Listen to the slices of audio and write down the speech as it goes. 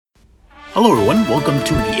Hello everyone, welcome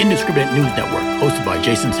to the Indiscriminate News Network, hosted by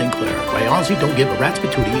Jason Sinclair. I honestly don't give a rat's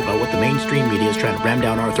patootie about what the mainstream media is trying to ram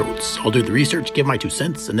down our throats. I'll do the research, give my 2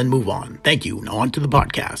 cents, and then move on. Thank you. Now on to the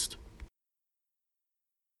podcast.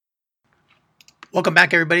 Welcome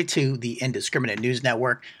back everybody to the Indiscriminate News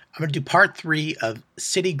Network. I'm going to do part 3 of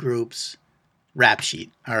Citigroup's rap sheet.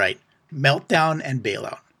 All right, meltdown and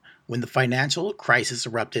bailout. When the financial crisis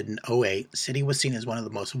erupted in 2008, Citi was seen as one of the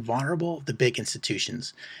most vulnerable of the big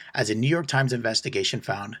institutions. As a New York Times investigation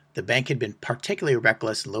found, the bank had been particularly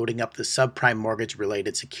reckless in loading up the subprime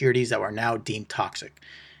mortgage-related securities that were now deemed toxic.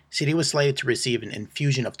 Citi was slated to receive an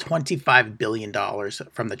infusion of $25 billion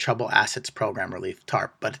from the Troubled Assets Program Relief,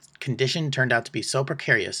 TARP, but its condition turned out to be so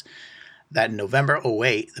precarious that in November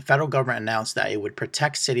 2008, the federal government announced that it would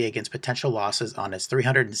protect Citi against potential losses on its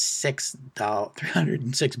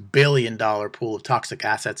 $306 billion pool of toxic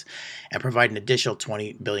assets and provide an additional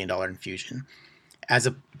 $20 billion infusion. As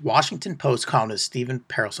a Washington Post columnist Stephen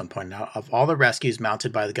Perelson pointed out, of all the rescues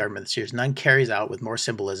mounted by the government this year, none carries out with more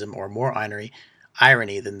symbolism or more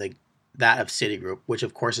irony than that of Citigroup, which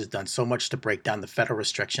of course has done so much to break down the federal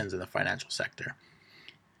restrictions in the financial sector.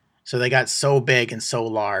 So they got so big and so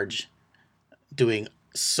large, doing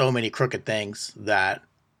so many crooked things that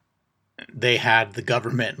they had the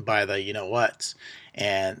government by the you-know-whats,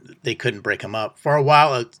 and they couldn't break them up. For a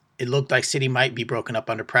while, it looked like Citi might be broken up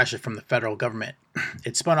under pressure from the federal government.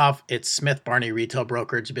 It spun off its Smith Barney retail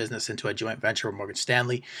brokerage business into a joint venture with Morgan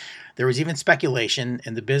Stanley. There was even speculation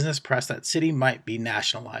in the business press that Citi might be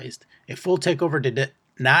nationalized. A full takeover did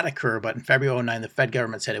not occur, but in February 2009, the Fed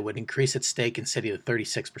government said it would increase its stake in Citi to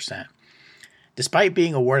 36%. Despite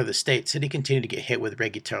being a ward of the state, Citi continued to get hit with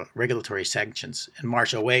regulatory sanctions. In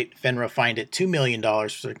March 2008, FINRA fined it $2 million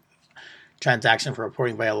for transaction for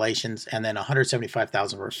reporting violations and then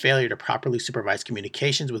 $175,000 for failure to properly supervise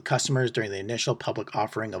communications with customers during the initial public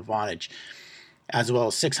offering of Vonage, as well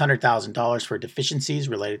as $600,000 for deficiencies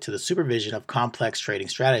related to the supervision of complex trading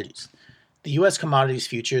strategies. The U.S. Commodities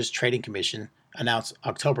Futures Trading Commission announced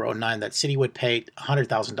October 2009 that Citi would pay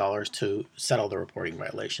 $100,000 to settle the reporting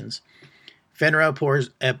violations.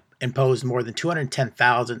 FINRA imposed more than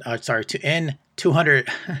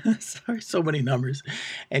so many numbers.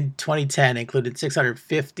 In 2010, included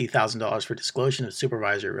 $650,000 for disclosure of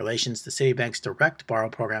supervisory relations to Citibank's direct borrow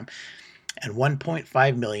program and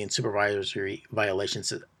 $1.5 million supervisory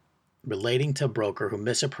violations relating to a broker who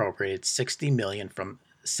misappropriated $60 million from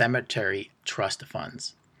cemetery trust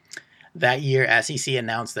funds. That year, SEC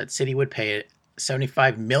announced that Citi would pay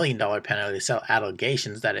 $75 million penalty to settle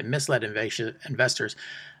allegations that it misled investors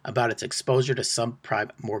about its exposure to subprime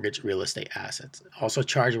mortgage real estate assets. Also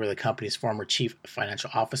charged were the company's former chief financial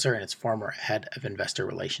officer and its former head of investor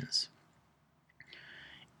relations.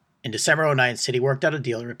 In December 2009, Citi worked out a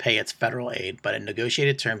deal to repay its federal aid, but in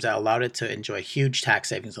negotiated terms that allowed it to enjoy huge tax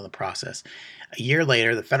savings on the process. A year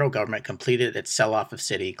later, the federal government completed its sell-off of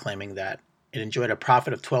Citi, claiming that it enjoyed a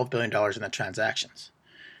profit of $12 billion in the transactions.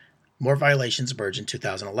 More violations emerged in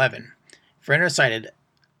 2011. FINRA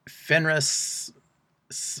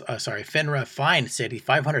fined Citi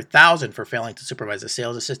 $500,000 for failing to supervise a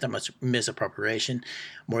sales assistant misappropriation,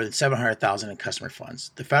 more than $700,000 in customer funds.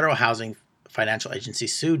 The Federal Housing Financial Agency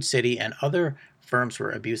sued Citi and other firms for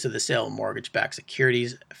abuse of the sale of mortgage-backed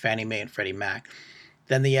securities, Fannie Mae and Freddie Mac.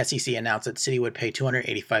 Then the SEC announced that Citi would pay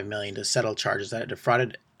 $285 million to settle charges that it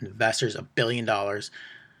defrauded investors $1 billion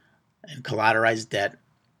in collateralized debt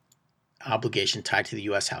obligation tied to the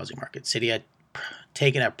U.S. housing market. Citi had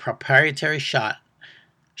taken a proprietary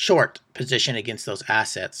short position against those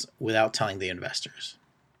assets without telling the investors.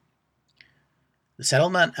 The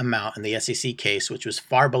settlement amount in the SEC case, which was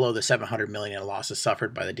far below the $700 million in losses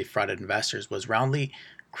suffered by the defrauded investors, was roundly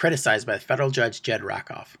criticized by federal judge Jed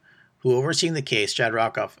Rakoff, who overseeing the case. Jed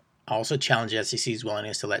Rakoff also challenged the SEC's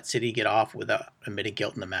willingness to let Citi get off without admitting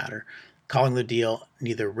guilt in the matter, calling the deal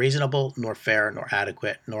neither reasonable, nor fair, nor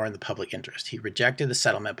adequate, nor in the public interest. He rejected the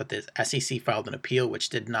settlement, but the SEC filed an appeal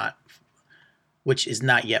which is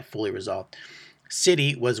not yet fully resolved.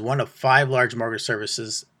 Citi was one of 5 large mortgage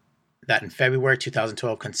services that in February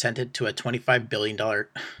 2012 consented to a $25 billion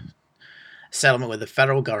settlement with the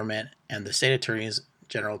federal government and the state attorneys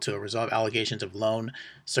general to resolve allegations of loan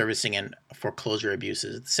servicing and foreclosure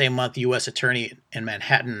abuses. The same month, the U.S. Attorney in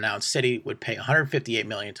Manhattan announced Citi would pay $158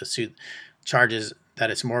 million to sue charges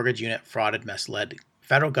that its mortgage unit fraud misled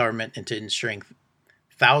federal government into insuring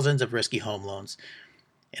thousands of risky home loans.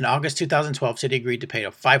 In August 2012, Citi agreed to pay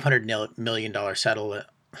a $500 million settlement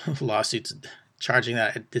lawsuits charging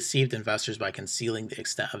that it deceived investors by concealing the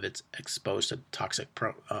extent of its exposure to toxic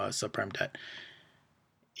subprime debt.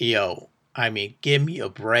 Give me a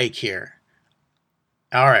break here.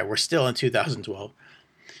 All right, we're still in 2012.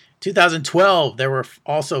 2012, there were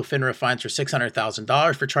also FINRA fines for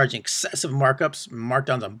 $600,000 for charging excessive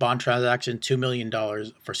markdowns on bond transactions, $2 million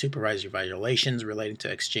for supervisory violations relating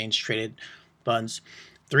to exchange-traded funds,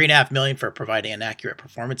 $3.5 million for providing inaccurate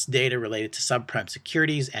performance data related to subprime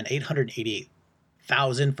securities, and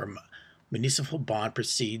 $888,000 for municipal bond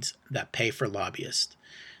proceeds that pay for lobbyists.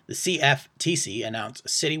 The CFTC announced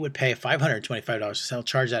Citi would pay $525 to settle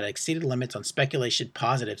charges that exceeded limits on speculation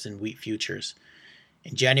positives in wheat futures.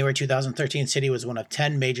 In January 2013, Citi was one of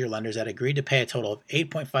 10 major lenders that agreed to pay a total of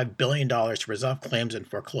 $8.5 billion to resolve claims and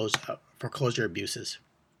foreclosure abuses.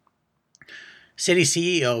 Citi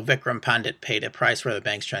CEO Vikram Pandit paid a price for the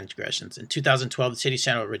bank's transgressions. In 2012, the Citi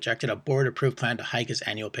Senate rejected a board-approved plan to hike his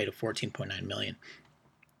annual pay to $14.9 million.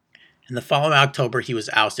 In the following October, he was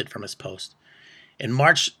ousted from his post. In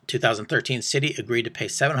March 2013, Citi agreed to pay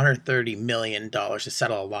 $730 million to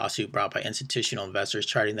settle a lawsuit brought by institutional investors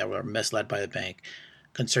charging that were misled by the bank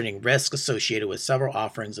concerning risks associated with several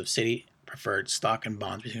offerings of Citi preferred stock and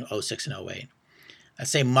bonds between 2006 and 2008. That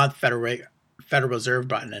same month, Federal Reserve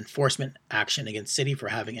brought an enforcement action against Citi for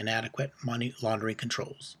having inadequate money laundering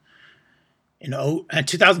controls. In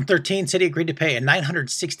 2013, Citi agreed to pay a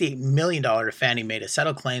 $968 million to Fannie Mae to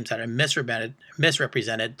settle claims that had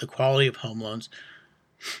misrepresented the quality of home loans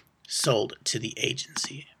sold to the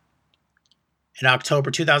agency. In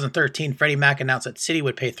October 2013, Freddie Mac announced that Citi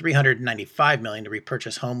would pay $395 million to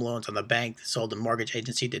repurchase home loans on the bank sold. The mortgage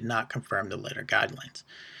agency did not confirm the later guidelines.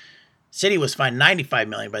 Citi was fined $95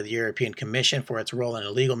 million by the European Commission for its role in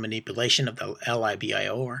illegal manipulation of the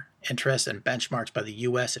LIBOR interest and benchmarks by the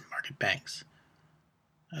U.S. and market banks.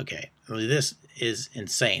 Okay, this is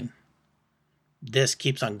insane. This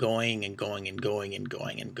keeps on going and going and going and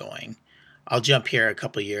going and going. I'll jump here a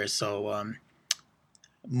couple of years. So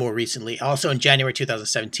more recently, also in January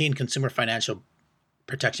 2017, Consumer Financial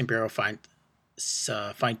Protection Bureau fined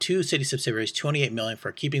two Citi subsidiaries $28 million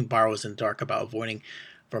for keeping borrowers in the dark about avoiding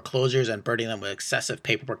foreclosures and burdening them with excessive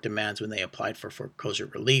paperwork demands when they applied for foreclosure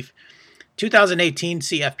relief. 2018,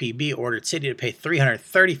 CFPB ordered Citi to pay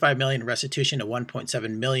 $335 million in restitution to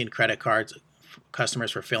 1.7 million credit cards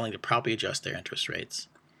customers for failing to properly adjust their interest rates.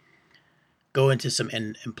 Go into some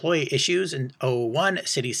employee issues. In 2001,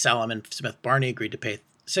 Citi Salomon Smith Barney agreed to pay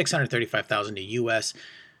 $635,000 to U.S.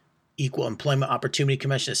 Equal Employment Opportunity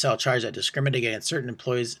Commission to settle charges that discriminate against certain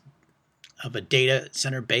employees of a data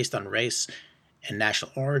center based on race and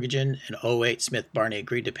national origin. In 2008, Smith Barney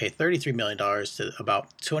agreed to pay $33 million to about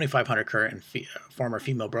 2,500 current and former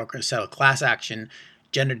female brokers to settle class action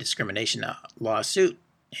gender discrimination lawsuit.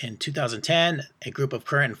 In 2010, a group of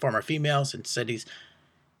current and former females in Citi's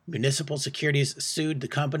municipal securities sued the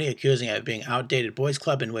company, accusing it of being an outdated boys'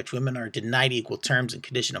 club in which women are denied equal terms and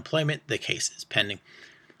conditions of employment. The case is pending.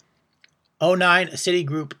 2009, a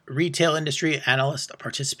Citigroup retail industry analyst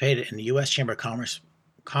participated in the U.S. Chamber of Commerce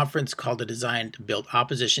conference called the Design to build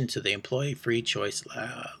opposition to the employee free choice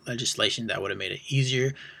legislation that would have made it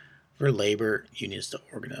easier for labor unions to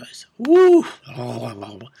organize. Woo!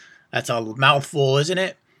 Oh, that's a mouthful, isn't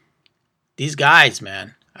it? These guys,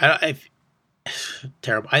 man.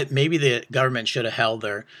 Terrible. Maybe the government should have held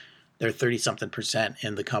their 30-something%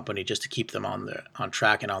 in the company just to keep them on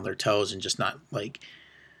track and on their toes and just not like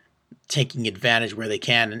taking advantage where they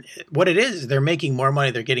can. And what it is, they're making more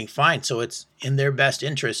money, they're getting fined, so it's in their best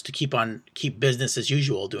interest to keep business as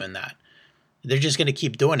usual doing that. They're just going to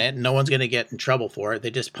keep doing it, and no one's going to get in trouble for it.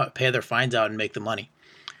 They just pay their fines out and make the money.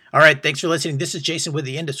 All right, thanks for listening. This is Jason with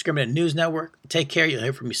the Indiscriminate News Network. Take care. You'll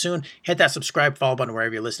hear from me soon. Hit that subscribe, follow button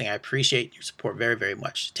wherever you're listening. I appreciate your support very, very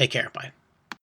much. Take care. Bye.